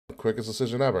Quickest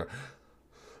decision ever.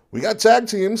 We got tag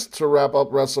teams to wrap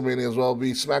up WrestleMania as well.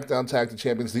 Be SmackDown Tag Team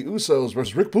Champions, the Usos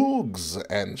versus Rick Boogz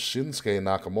and Shinsuke and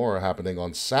Nakamura happening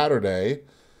on Saturday.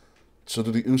 So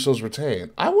do the Usos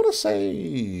retain? I want to say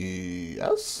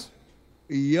yes.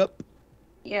 Yep.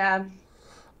 Yeah.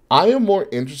 I am more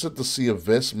interested to see if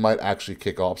this might actually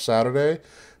kick off Saturday,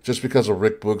 just because of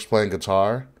Rick Boogz playing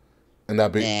guitar, and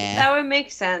that would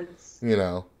make sense. You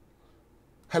know,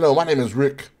 hello, my name is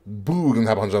Rick Boogz, and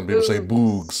have a bunch of people say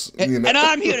Boogz. And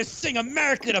I'm here to sing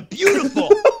America the Beautiful.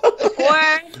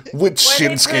 With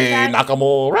Shinsuke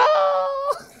Nakamura.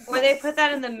 Or they put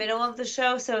that in the middle of the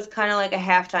show, so it's kind of like a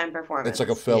halftime performance. It's like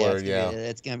a filler,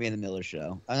 it's going to be in the middle of the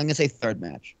show. I'm going to say third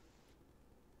match.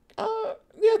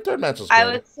 Yeah, third match is good. I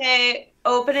would say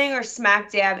opening or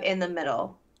smack dab in the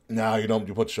middle. No, you don't.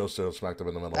 You put shows to smack them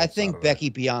in the middle. I think Saturday. Becky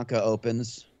Bianca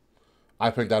opens. I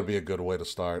think that'd be a good way to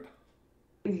start.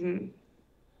 Mm-hmm.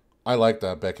 I like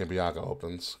that Becky and Bianca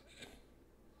opens.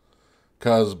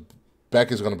 Because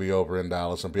Becky's going to be over in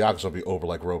Dallas, and Bianca's going to be over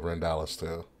like Rover in Dallas,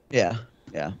 too. Yeah.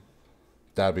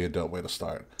 That'd be a dope way to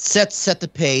start. Set the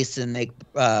pace and make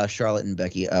Charlotte and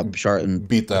Becky Charlotte and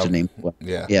beat them. Name?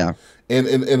 Yeah. And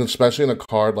especially in a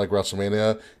card like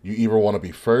WrestleMania, you either want to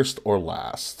be first or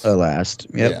last. Or last.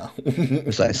 Yep. Yeah.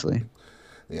 Precisely.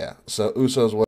 Yeah. So Usos